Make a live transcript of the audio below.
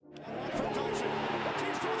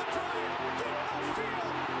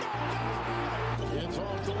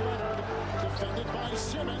Defended by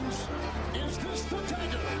Simmons. Is this the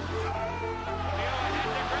dagger? O'Neal ahead to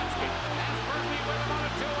Gretzky. Has Murphy with him on a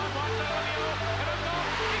 2-on-1 to O'Neal. And a goal.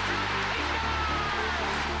 He shoots.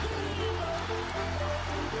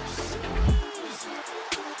 He scores!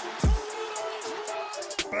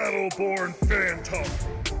 Battleborn Phantom.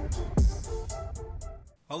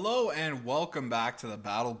 Hello and welcome back to the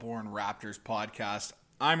Battleborn Raptors podcast.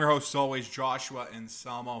 I'm your host, as always, Joshua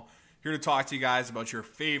Anselmo, here to talk to you guys about your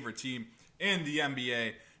favorite team in the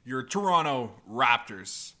NBA, your Toronto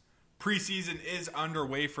Raptors. Preseason is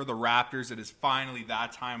underway for the Raptors. It is finally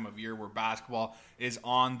that time of year where basketball is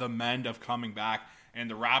on the mend of coming back, and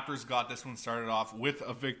the Raptors got this one started off with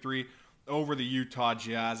a victory over the Utah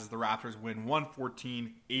Jazz as the Raptors win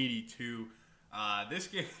 114-82. This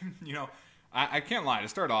game, I can't lie. To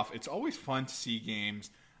start off, it's always fun to see games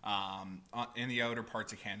in the outer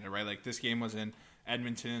parts of Canada, right? Like this game was in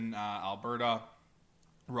Edmonton, Alberta,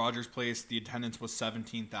 Rogers Place. The attendance was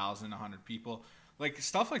 17,100 people. Like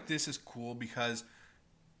stuff like this is cool because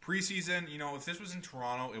preseason, if this was in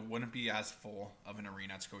Toronto, it wouldn't be as full of an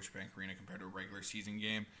arena at Scotiabank Arena compared to a regular season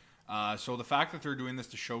game. So the fact that they're doing this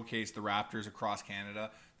to showcase the Raptors across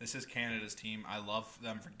Canada, this is Canada's team. I love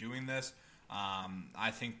them for doing this.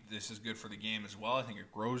 I think this is good for the game as well. I think it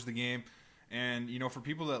grows the game. And, for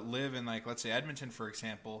people that live in, let's say Edmonton, for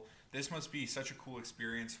example, this must be such a cool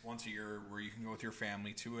experience once a year where you can go with your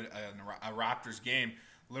family to a Raptors game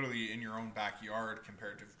literally in your own backyard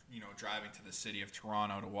compared to, driving to the city of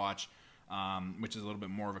Toronto to watch, which is a little bit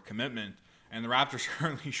more of a commitment. And the Raptors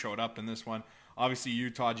certainly showed up in this one. Obviously,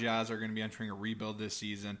 Utah Jazz are going to be entering a rebuild this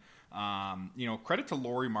season. Credit to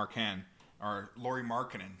Lauri Markkanen.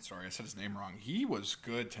 Sorry, I said his name wrong. He was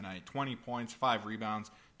good tonight. 20 points, 5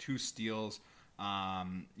 rebounds, 2 steals.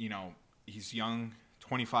 He's young,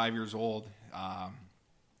 25 years old,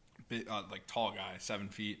 tall guy, 7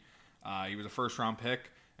 feet. He was a first-round pick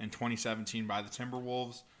in 2017 by the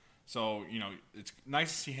Timberwolves. So, it's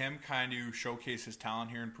nice to see him kind of showcase his talent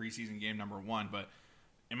here in preseason game number 1. But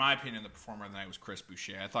in my opinion, the performer of the night was Chris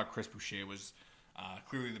Boucher. I thought Chris Boucher was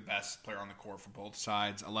clearly the best player on the court for both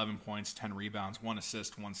sides. 11 points, 10 rebounds, 1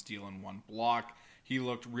 assist, 1 steal, and 1 block. He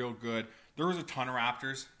looked real good. There was a ton of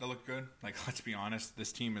Raptors that looked good. Let's be honest,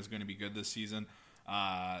 this team is going to be good this season.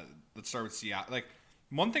 Let's start with Seattle.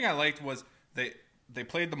 One thing I liked was they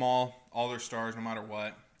played them all their stars, no matter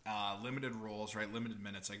what. Limited roles, right? Limited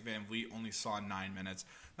minutes. Van Vliet only saw 9 minutes.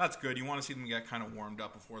 That's good. You want to see them get kind of warmed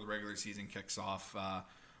up before the regular season kicks off.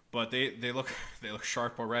 But they look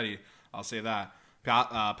sharp already. I'll say that.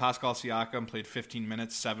 Pascal Siakam played 15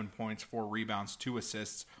 minutes, 7 points, 4 rebounds, 2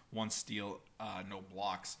 assists, 1 steal, no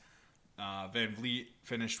blocks. Van Vliet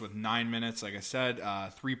finished with 9 minutes, like I said,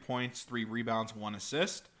 3 points, 3 rebounds, 1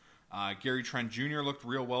 assist. Gary Trent Jr. looked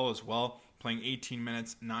real well as well, playing 18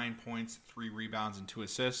 minutes, 9 points, 3 rebounds, and 2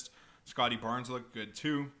 assists. Scotty Barnes looked good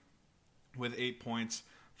too, with 8 points,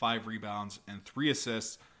 5 rebounds, and 3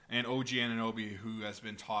 assists. And OG Anunoby, who has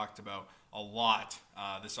been talked about a lot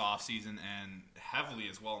this offseason and heavily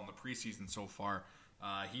as well in the preseason so far,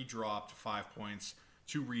 he dropped 5 points,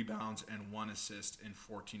 2 rebounds, and 1 assist in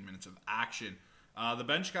 14 minutes of action. The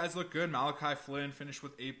bench guys look good. Malachi Flynn finished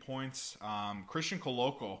with 8 points. Christian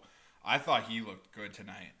Koloko, I thought he looked good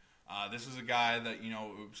tonight. This is a guy that,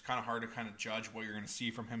 it was kind of hard to kind of judge what you're going to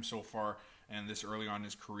see from him so far and this early on in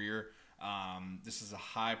his career. This is a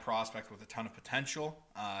high prospect with a ton of potential.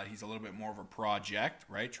 He's a little bit more of a project,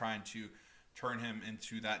 right? Trying to turn him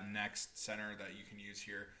into that next center that you can use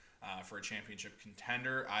here for a championship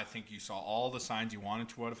contender. I think you saw all the signs you wanted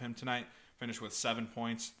to out of him tonight. Finished with 7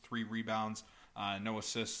 points, 3 rebounds, no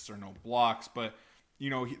assists or no blocks. But,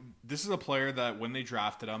 this is a player that when they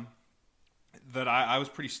drafted him, that I was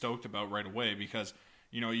pretty stoked about right away because,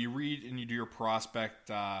 you read and you do your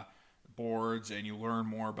prospect boards and you learn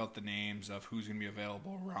more about the names of who's going to be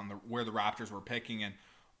available around where the Raptors were picking. And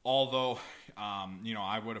although,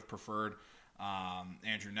 I would have preferred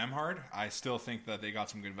Andrew Nembhard, I still think that they got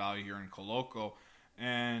some good value here in Koloko.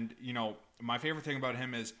 And, my favorite thing about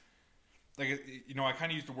him is, I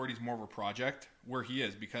kind of use the word he's more of a project where he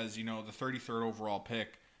is because, the 33rd overall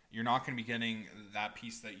pick, you're not going to be getting that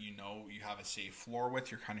piece that you have a safe floor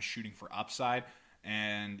with. You're kind of shooting for upside.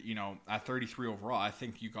 And, at 33 overall, I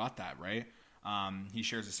think you got that, right? He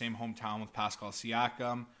shares the same hometown with Pascal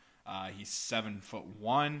Siakam. He's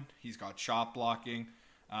 7'1". He's got shot blocking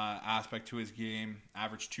aspect to his game.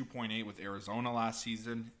 Averaged 2.8 with Arizona last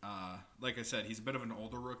season. Like I said, he's a bit of an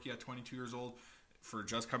older rookie at 22 years old for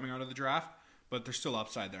just coming out of the draft. But there's still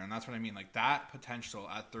upside there, and that's what I mean. That potential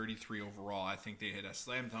at 33 overall, I think they hit a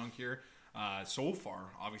slam dunk here. So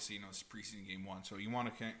far, obviously, it's preseason game 1, so you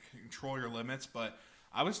want to control your limits. But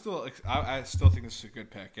I still think this is a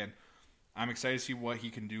good pick, and I'm excited to see what he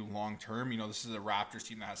can do long term. This is a Raptors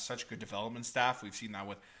team that has such good development staff. We've seen that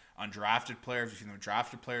with undrafted players. We've seen them with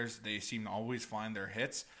drafted players. They seem to always find their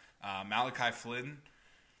hits. Malachi Flynn,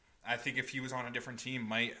 I think if he was on a different team,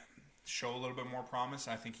 might show a little bit more promise.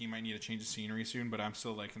 I think he might need a change of scenery soon, but I'm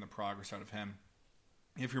still liking the progress out of him.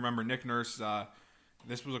 If you remember, Nick Nurse,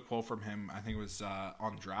 this was a quote from him. I think it was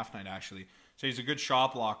on draft night, actually. So he's a good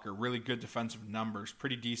shot blocker, really good defensive numbers,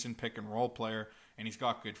 pretty decent pick and roll player, and he's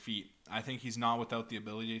got good feet. I think he's not without the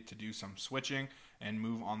ability to do some switching and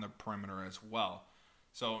move on the perimeter as well.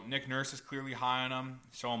 So Nick Nurse is clearly high on him.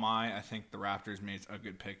 So am I. I think the Raptors made a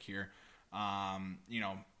good pick here.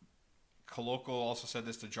 Koloko also said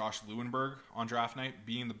this to Josh Lewenberg on draft night,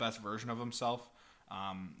 being the best version of himself.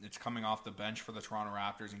 It's coming off the bench for the Toronto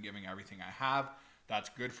Raptors and giving everything I have. That's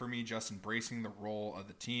good for me. Just embracing the role of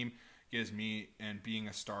the team gives me, and being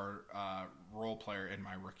a star role player in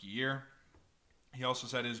my rookie year. He also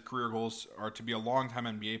said his career goals are to be a long-time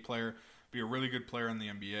NBA player, be a really good player in the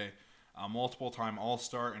NBA, multiple-time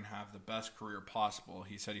All-Star, and have the best career possible.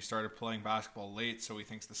 He said he started playing basketball late, so he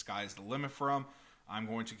thinks the sky is the limit for him. I'm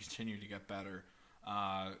going to continue to get better.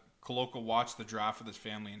 Koloko watched the draft with his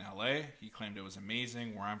family in LA. He claimed it was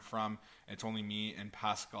amazing. Where I'm from, it's only me and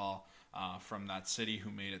Pascal from that city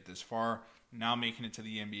who made it this far. Now making it to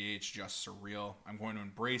the NBA, it's just surreal. I'm going to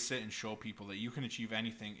embrace it and show people that you can achieve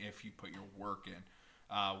anything if you put your work in.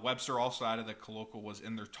 Webster also added that Koloko was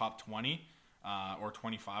in their top 20 or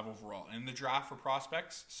 25 overall in the draft for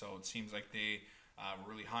prospects. So it seems like they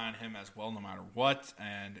were really high on him as well, no matter what.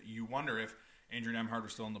 And you wonder if Andrew Nembhard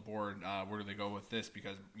was still on the board, where do they go with this?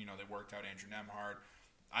 Because, they worked out Andrew Nembhard.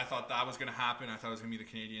 I thought that was going to happen. I thought it was going to be the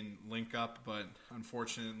Canadian link-up, but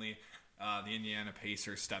unfortunately, the Indiana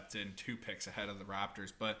Pacers stepped in 2 picks ahead of the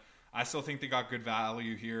Raptors. But I still think they got good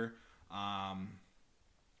value here.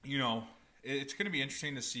 It's going to be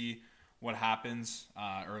interesting to see what happens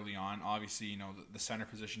early on. Obviously, the center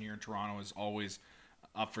position here in Toronto is always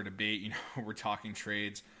up for debate. We're talking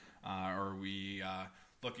trades. Are we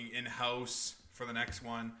looking in-house for the next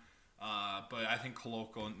one? But I think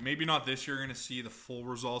Koloko, maybe not this year, you're going to see the full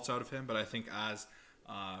results out of him, but I think as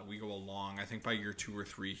we go along, I think by year 2 or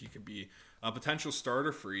 3, he could be a potential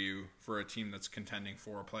starter for you for a team that's contending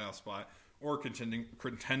for a playoff spot or contending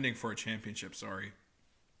for a championship,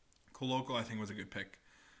 Koloko, I think, was a good pick.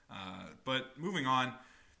 But moving on,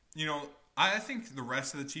 I think the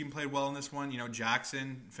rest of the team played well in this one.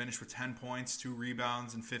 Jackson finished with 10 points, 2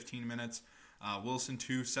 rebounds in 15 minutes. Wilson,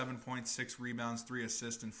 7 points, 6 rebounds, 3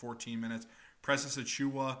 assists in 14 minutes. Precious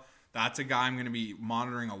Achiuwa, that's a guy I'm going to be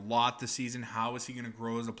monitoring a lot this season. How is he going to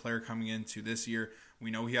grow as a player coming into this year?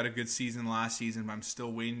 We know he had a good season last season, but I'm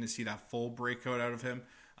still waiting to see that full breakout out of him.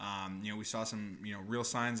 We saw some, real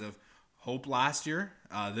signs of hope last year.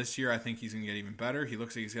 This year, I think he's going to get even better. He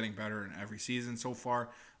looks like he's getting better in every season so far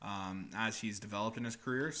as he's developed in his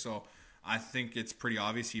career. So I think it's pretty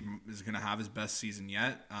obvious he is going to have his best season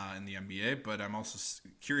yet in the NBA, but I'm also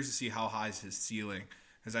curious to see how high is his ceiling,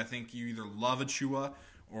 because I think you either love Achiuwa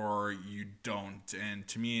or you don't. And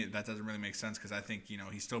to me, that doesn't really make sense, because I think,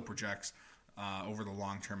 he still projects over the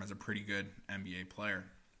long term as a pretty good NBA player.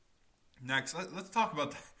 Next, let's talk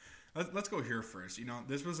about that. Let's go here first.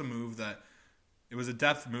 This was a move that, it was a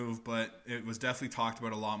depth move, but it was definitely talked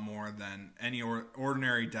about a lot more than any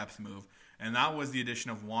ordinary depth move. And that was the addition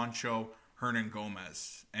of Juancho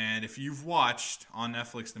Hernan-Gomez. And if you've watched on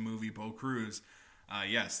Netflix the movie Bo Cruz,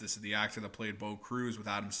 yes, this is the actor that played Bo Cruz with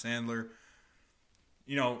Adam Sandler.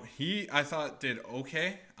 He, I thought, did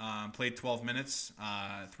okay. Played 12 minutes,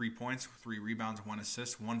 3 points, 3 rebounds, 1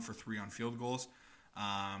 assist, 1 for 3 on field goals.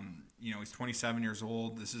 He's 27 years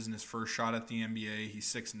old. This isn't his first shot at the NBA.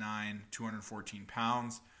 He's 6'9", 214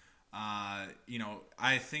 pounds. I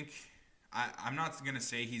think I'm not going to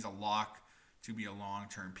say he's a lock to be a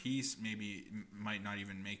long-term piece. Maybe might not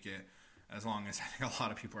even make it as long as I think a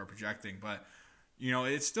lot of people are projecting. But,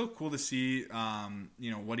 it's still cool to see,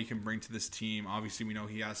 what he can bring to this team. Obviously, we know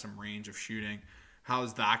he has some range of shooting. How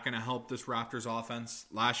is that going to help this Raptors offense?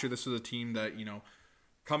 Last year, this was a team that,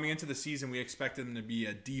 coming into the season, we expected them to be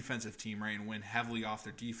a defensive team, right, and win heavily off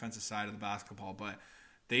their defensive side of the basketball. But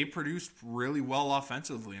they produced really well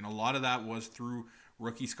offensively, and a lot of that was through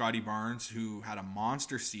rookie Scotty Barnes, who had a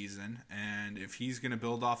monster season. And if he's going to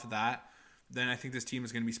build off of that, then I think this team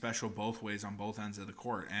is going to be special both ways on both ends of the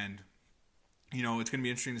court. And, it's going to be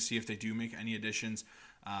interesting to see if they do make any additions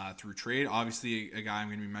through trade. Obviously, a guy I'm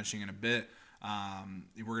going to be mentioning in a bit. I'm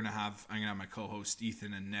going to have my co-host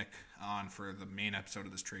Ethan and Nick on for the main episode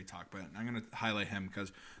of this trade talk, but I'm going to highlight him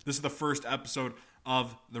because this is the first episode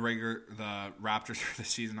of the Raptors for the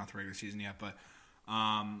season, not the regular season yet, but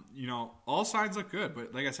All signs look good.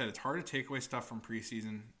 But like I said, it's hard to take away stuff from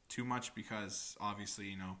preseason too much because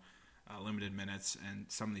obviously, limited minutes, and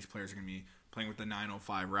some of these players are going to be playing with the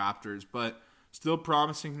 905 Raptors. But still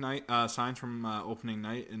promising signs from opening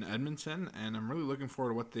night in Edmonton, and I'm really looking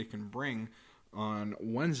forward to what they can bring on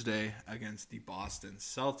Wednesday against the Boston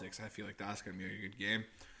Celtics. I feel like that's going to be a good game.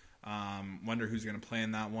 Wonder who's going to play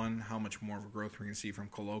in that one, how much more of a growth we're going to see from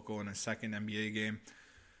Koloko in a second NBA game.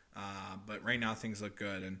 But right now things look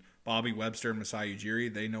good. And Bobby Webster and Masai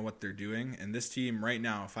Ujiri, they know what they're doing. And this team right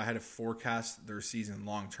now, if I had to forecast their season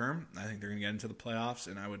long term, I think they're going to get into the playoffs.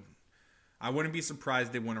 And I wouldn't be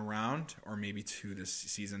surprised they win a round or maybe two this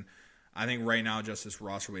season. I think right now, just this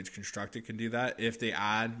roster way it's constructed can do that. If they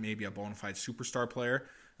add maybe a bona fide superstar player,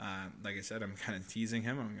 like I said, I'm kind of teasing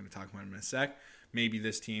him. I'm going to talk about him in a sec. Maybe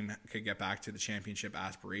this team could get back to the championship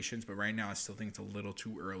aspirations. But right now, I still think it's a little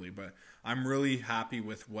too early. But I'm really happy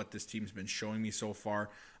with what this team's been showing me so far.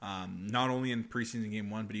 Not only in preseason game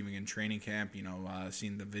 1, but even in training camp.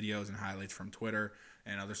 Seeing the videos and highlights from Twitter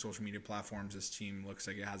and other social media platforms, this team looks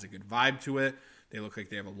like it has a good vibe to it. They look like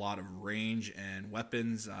they have a lot of range and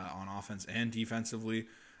weapons on offense and defensively.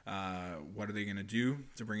 What are they going to do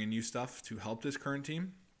to bring in new stuff to help this current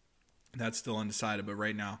team? That's still undecided, but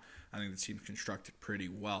right now I think the team's constructed pretty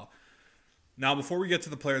well. Now, before we get to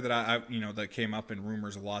the player that that came up in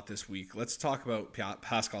rumors a lot this week, let's talk about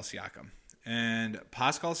Pascal Siakam. And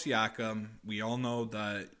Pascal Siakam, we all know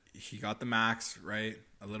that he got the max, right?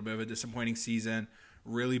 A little bit of a disappointing season,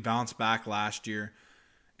 really bounced back last year.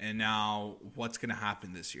 And now what's going to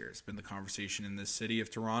happen this year? It's been the conversation in this city of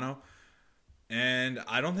Toronto. And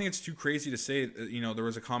I don't think it's too crazy to say, there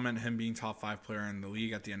was a comment him being top 5 player in the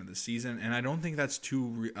league at the end of the season. And I don't think that's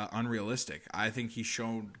too unrealistic. I think he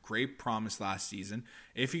showed great promise last season.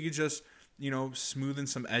 If he could just, smoothen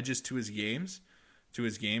some edges to his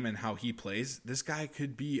game and how he plays, this guy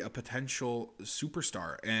could be a potential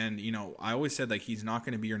superstar. And, I always said he's not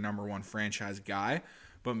going to be your number one franchise guy.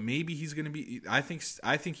 But maybe he's going to be. I think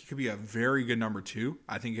he could be a very good number 2.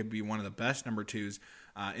 I think he'd be one of the best number 2s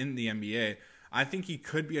in the NBA. I think he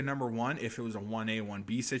could be a number 1 if it was a 1A,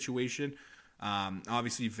 1B situation.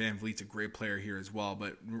 Obviously, Van Vliet's a great player here as well.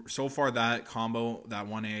 But so far, that combo, that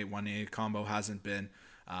 1A combo, hasn't been,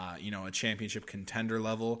 a championship contender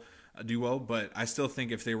level duo. But I still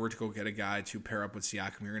think if they were to go get a guy to pair up with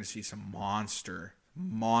Siakam, you're going to see some monster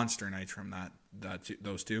nights from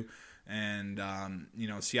those two. And,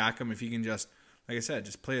 Siakam, if he can just, like I said,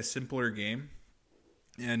 just play a simpler game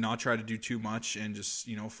and not try to do too much and just,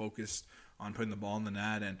 focus on putting the ball in the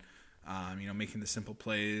net and, making the simple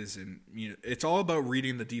plays. And, it's all about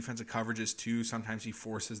reading the defensive coverages too. Sometimes he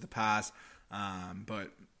forces the pass.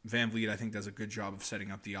 But Van Vliet, I think, does a good job of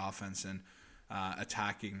setting up the offense and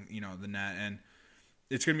attacking, the net. And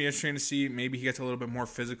it's going to be interesting to see. Maybe he gets a little bit more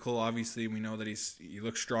physical. Obviously, we know that he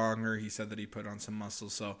looks stronger. He said that he put on some muscle.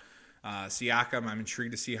 So, Siakam, I'm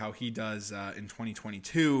intrigued to see how he does in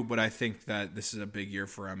 2022, but I think that this is a big year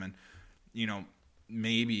for him, and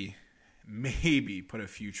maybe put a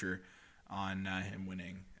future on him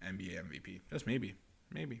winning NBA MVP. Just maybe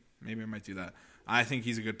I might do that. I think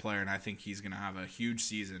he's a good player, and I think he's going to have a huge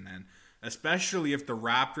season, and especially if the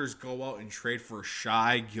Raptors go out and trade for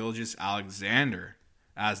Shai Gilgeous-Alexander,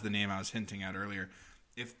 as the name I was hinting at earlier.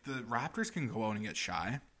 If the Raptors can go out and get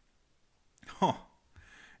Shai,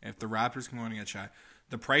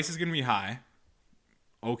 the price is going to be high.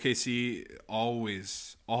 OKC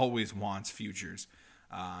always wants futures.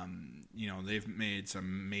 They've made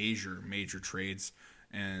some major trades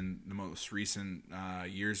in the most recent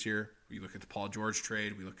years here. We look at the Paul George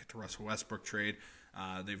trade. We look at the Russell Westbrook trade.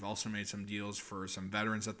 They've also made some deals for some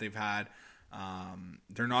veterans that they've had.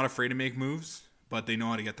 They're not afraid to make moves, but they know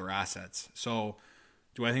how to get their assets. So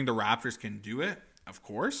do I think the Raptors can do it? Of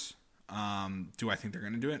course. Do I think they're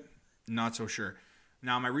going to do it? Not so sure.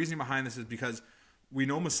 Now, my reasoning behind this is because we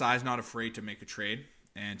know Masai's not afraid to make a trade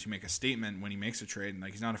and to make a statement when he makes a trade. And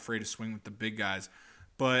he's not afraid to swing with the big guys.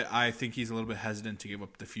 But I think he's a little bit hesitant to give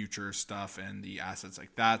up the future stuff and the assets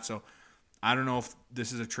like that. So I don't know if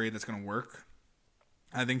this is a trade that's going to work.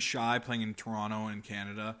 I think Shai playing in Toronto and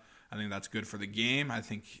Canada, I think that's good for the game. I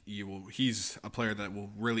think he's a player that will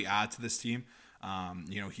really add to this team.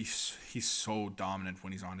 He's so dominant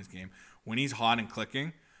when he's on his game. When he's hot and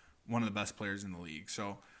clicking, one of the best players in the league.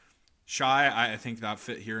 So Shai, I think that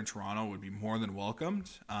fit here in Toronto would be more than welcomed.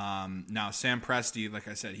 Now, Sam Presti, like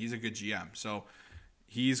I said, he's a good GM. So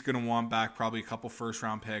he's going to want back probably a couple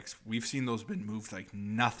first-round picks. We've seen those been moved like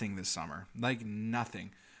nothing this summer. Like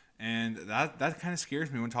nothing. And that kind of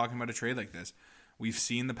scares me when talking about a trade like this. We've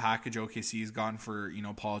seen the package OKC's gotten for,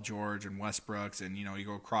 Paul George and Westbrooks, and, you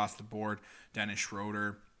go across the board, Dennis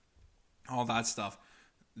Schroeder, all that stuff.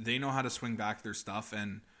 They know how to swing back their stuff,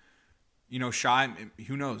 and, Shai,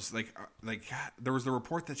 who knows? Like there was the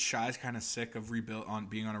report that Shai's kind of sick of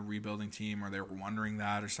being on a rebuilding team, or they were wondering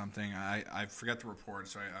that or something. I forget the report,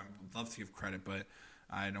 so I would love to give credit, but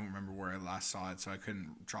I don't remember where I last saw it, so I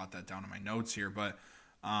couldn't jot that down in my notes here. But,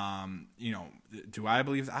 do I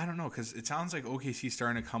believe? I don't know, because it sounds like OKC's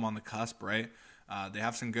starting to come on the cusp, right? They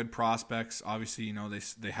have some good prospects. Obviously,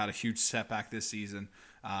 they had a huge setback this season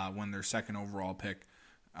when their second overall pick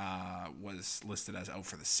was listed as out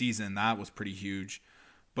for the season. That was pretty huge.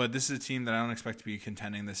 But this is a team that I don't expect to be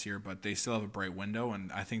contending this year, but they still have a bright window,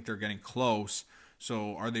 and I think they're getting close.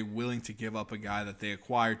 So are they willing to give up a guy that they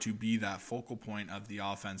acquired to be that focal point of the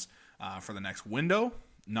offense for the next window?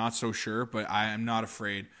 Not so sure, but I am not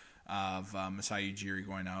afraid of Masai Ujiri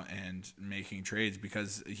going out and making trades,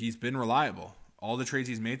 because he's been reliable. All the trades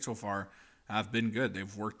he's made so far have been good.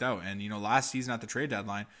 They've worked out. And, last season at the trade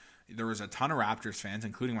deadline, there was a ton of Raptors fans,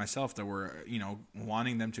 including myself, that were,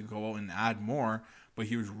 wanting them to go out and add more, but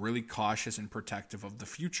he was really cautious and protective of the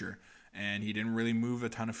future. And he didn't really move a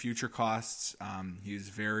ton of future costs. He was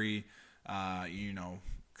very,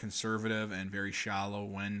 conservative and very shallow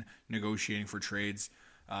when negotiating for trades.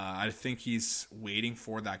 I think he's waiting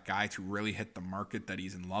for that guy to really hit the market that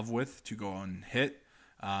he's in love with to go and hit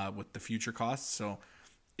with the future costs. So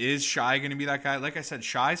is Shai going to be that guy? Like I said,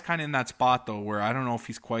 Shai's kind of in that spot, though, where I don't know if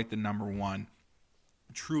he's quite the number one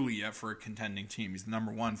truly yet for a contending team. He's the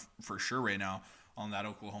number one for sure right now on that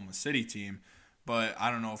Oklahoma City team. But I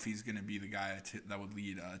don't know if he's going to be the guy that would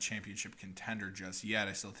lead a championship contender just yet.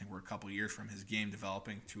 I still think we're a couple of years from his game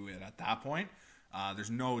developing to it at that point. There's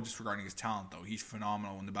no disregarding his talent, though. He's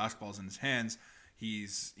phenomenal. When the basketball's in his hands,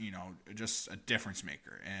 he's, just a difference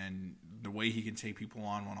maker. And the way he can take people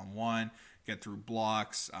on one-on-one, get through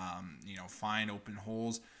blocks, find open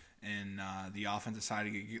holes in the offensive side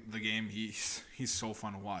of the game, he's so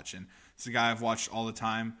fun to watch. And it's a guy I've watched all the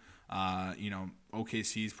time.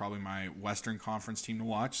 OKC is probably my Western Conference team to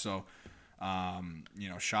watch. So,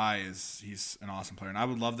 Shai he's an awesome player. And I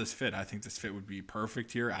would love this fit. I think this fit would be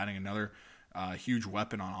perfect here, adding another huge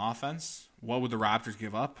weapon on offense. What would the Raptors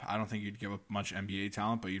give up? I don't think you'd give up much NBA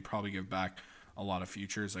talent, but you'd probably give back a lot of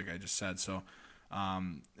futures, like I just said. So,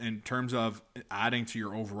 in terms of adding to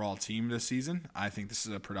your overall team this season, I think this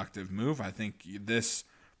is a productive move. I think this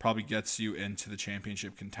probably gets you into the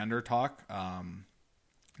championship contender talk.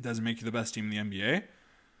 It doesn't make you the best team in the NBA.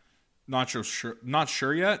 Not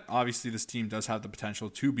sure yet. Obviously, this team does have the potential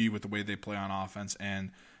to be with the way they play on offense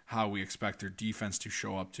and how we expect their defense to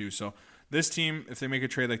show up too. So this team, if they make a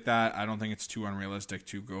trade like that, I don't think it's too unrealistic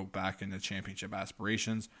to go back into championship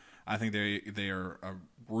aspirations. I think they are a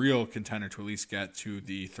real contender to at least get to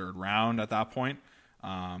the third round at that point.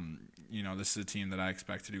 This is a team that I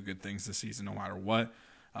expect to do good things this season no matter what,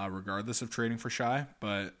 regardless of trading for Shai.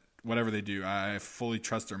 But whatever they do, I fully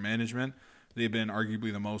trust their management. They've been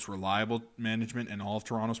arguably the most reliable management in all of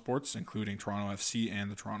Toronto sports, including Toronto FC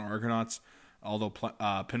and the Toronto Argonauts. Although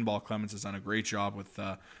Pinball Clemens has done a great job with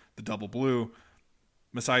the double blue,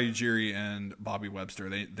 Masai Ujiri and Bobby Webster,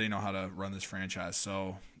 they know how to run this franchise.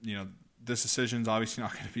 So, this decision is obviously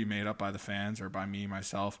not going to be made up by the fans or by me,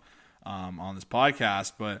 myself, on this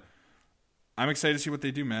podcast. But I'm excited to see what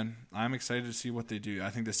they do, man. I'm excited to see what they do.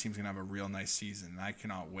 I think this team's going to have a real nice season. I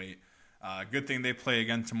cannot wait. Good thing they play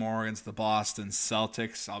again tomorrow against the Boston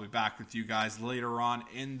Celtics. I'll be back with you guys later on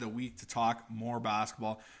in the week to talk more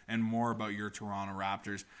basketball and more about your Toronto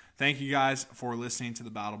Raptors. Thank you guys for listening to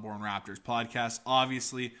the Battleborn Raptors podcast.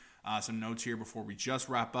 Obviously, some notes here before we just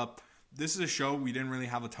wrap up. This is a show we didn't really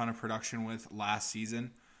have a ton of production with last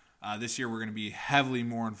season. This year we're going to be heavily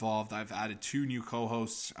more involved. I've added 2 new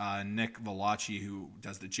co-hosts, Nick Valachi, who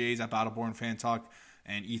does the Jays at Battleborn Fan Talk,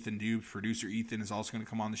 and Ethan Dubes, producer Ethan, is also going to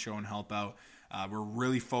come on the show and help out. We're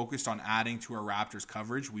really focused on adding to our Raptors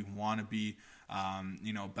coverage. We want to be,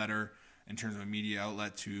 better in terms of a media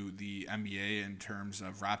outlet to the NBA in terms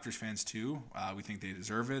of Raptors fans too. We think they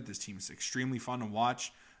deserve it. This team is extremely fun to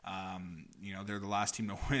watch. They're the last team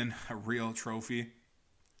to win a real trophy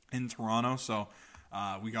in Toronto, so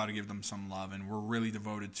we got to give them some love, and we're really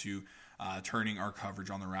devoted to turning our coverage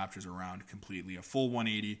on the Raptors around completely, a full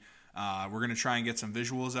 180. We're going to try and get some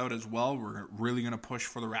visuals out as well. We're really going to push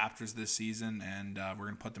for the Raptors this season, and we're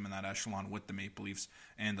going to put them in that echelon with the Maple Leafs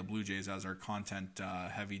and the Blue Jays as our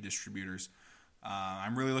content-heavy distributors.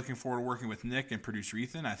 I'm really looking forward to working with Nick and producer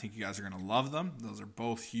Ethan. I think you guys are going to love them. Those are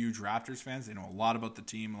both huge Raptors fans. They know a lot about the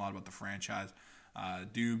team, a lot about the franchise.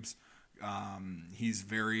 Dubes, he's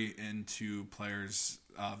very into players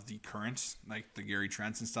of the currents, like the Gary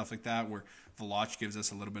Trents and stuff like that, where Veloch gives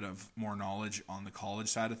us a little bit of more knowledge on the college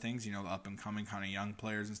side of things, the up and coming kind of young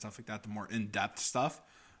players and stuff like that, the more in-depth stuff.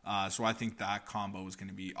 So I think that combo is going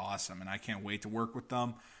to be awesome, and I can't wait to work with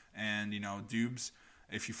them. And, Dubes,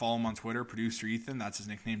 if you follow him on Twitter, producer Ethan, that's his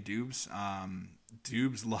nickname, Dubes.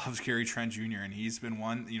 Dubes loves Gary Trent Jr., and he's been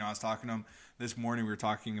one, I was talking to him this morning, we were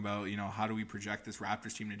talking about, how do we project this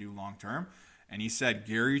Raptors team to do long-term? And he said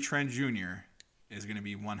Gary Trent Jr. is going to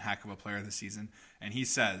be one heck of a player this season. And he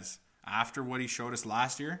says, after what he showed us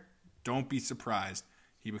last year, don't be surprised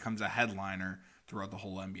he becomes a headliner throughout the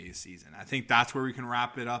whole NBA season. I think that's where we can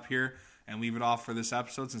wrap it up here and leave it off for this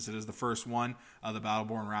episode, since it is the first one of the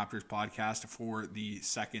Battleborn Raptors podcast for the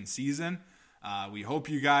second season. We hope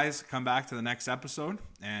you guys come back to the next episode,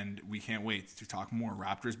 and we can't wait to talk more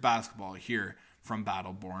Raptors basketball here from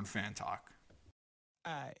Battleborn Fan Talk.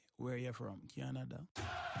 Aye, where you from? Canada.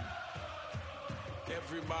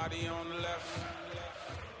 Everybody on the left,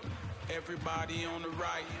 everybody on the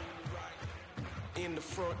right, in the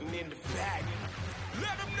front and in the back.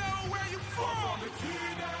 Let them know where you from.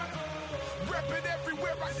 Rep it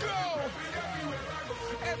everywhere I go.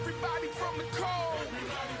 Everybody from the cold.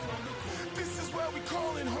 This is where we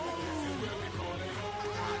callin' home.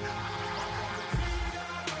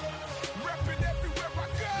 Rep it everywhere I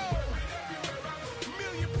go.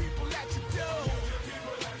 Million people at your door.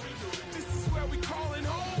 This is where we callin'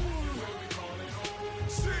 home.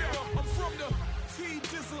 Yeah, I'm from the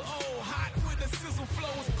T-Dizzle-O, hot with the sizzle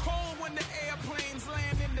flow. It's cold when the airplanes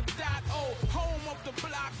land in the .O. Home of the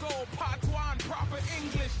block O, patois and proper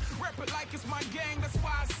English. Rep it like it's my gang, that's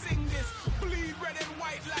why I sing this. Bleed red and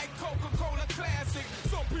white like Coca-Cola Classic.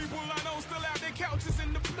 Some people I know still have their couches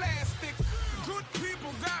in the plastic. Good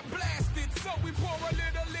people got blasted, so we pour a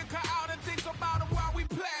little liquor out and think about it while we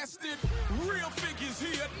blasted. Real figures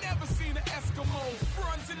here, never seen an Eskimo.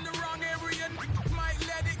 Front in the wrong area, might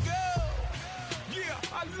let it go. Yeah,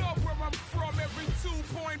 I love where I'm from, every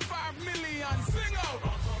 2.5 million. Sing out!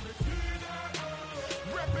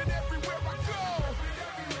 Reppin' everywhere I go.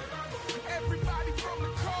 Everybody from the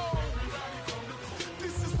cold.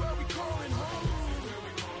 This is where we callin' home.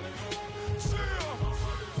 Yeah.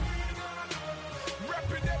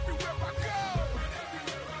 Reppin' everywhere I go.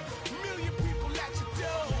 Million people at your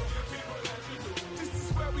door. This is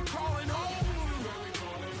where we callin' home.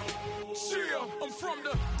 Yeah, I'm from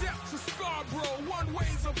the depths of Scarborough. One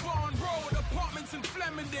ways of Vaughan Road. Apartments in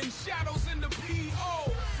Flemington. Shadows in the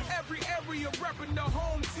P.O. Every area reppin' the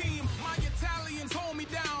home team. My Italians hold me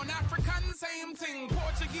down. Africans, same thing.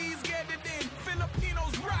 Portuguese get it in.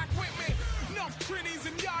 Filipinos rock with me. Enough Trinis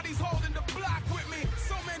and Yachties holding the block with me.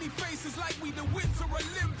 So many faces like we the Winter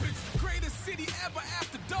Olympics. Greatest city ever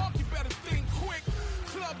after dark, you better think quick.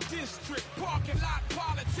 Club district, parking lot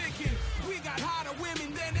politicking. We got hotter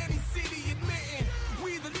women than any city admitting.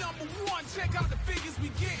 We the number one, check out the figures we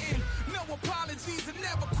getting. No apologies and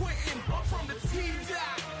never quitting. I'm from the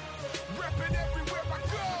T-Dot, reppin' everywhere I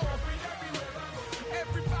go.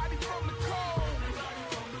 Everybody from the cold.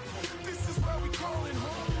 This is where we callin'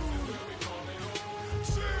 home.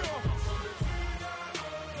 Yeah.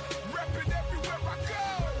 Reppin' everywhere I go.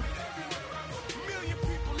 Million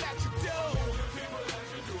people at your door.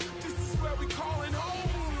 This is where we callin' home.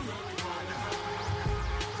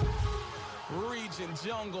 Region,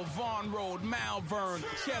 Jungle, Vaughan Road, Malvern,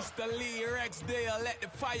 Chester, Lee, Rexdale, let the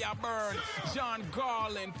fire burn. John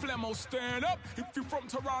Garland, Flemo, stand up. If you from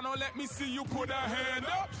Toronto, let me see you put a hand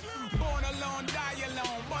up. Born alone, die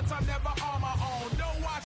alone, but I'm never on my own. Don't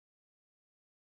watch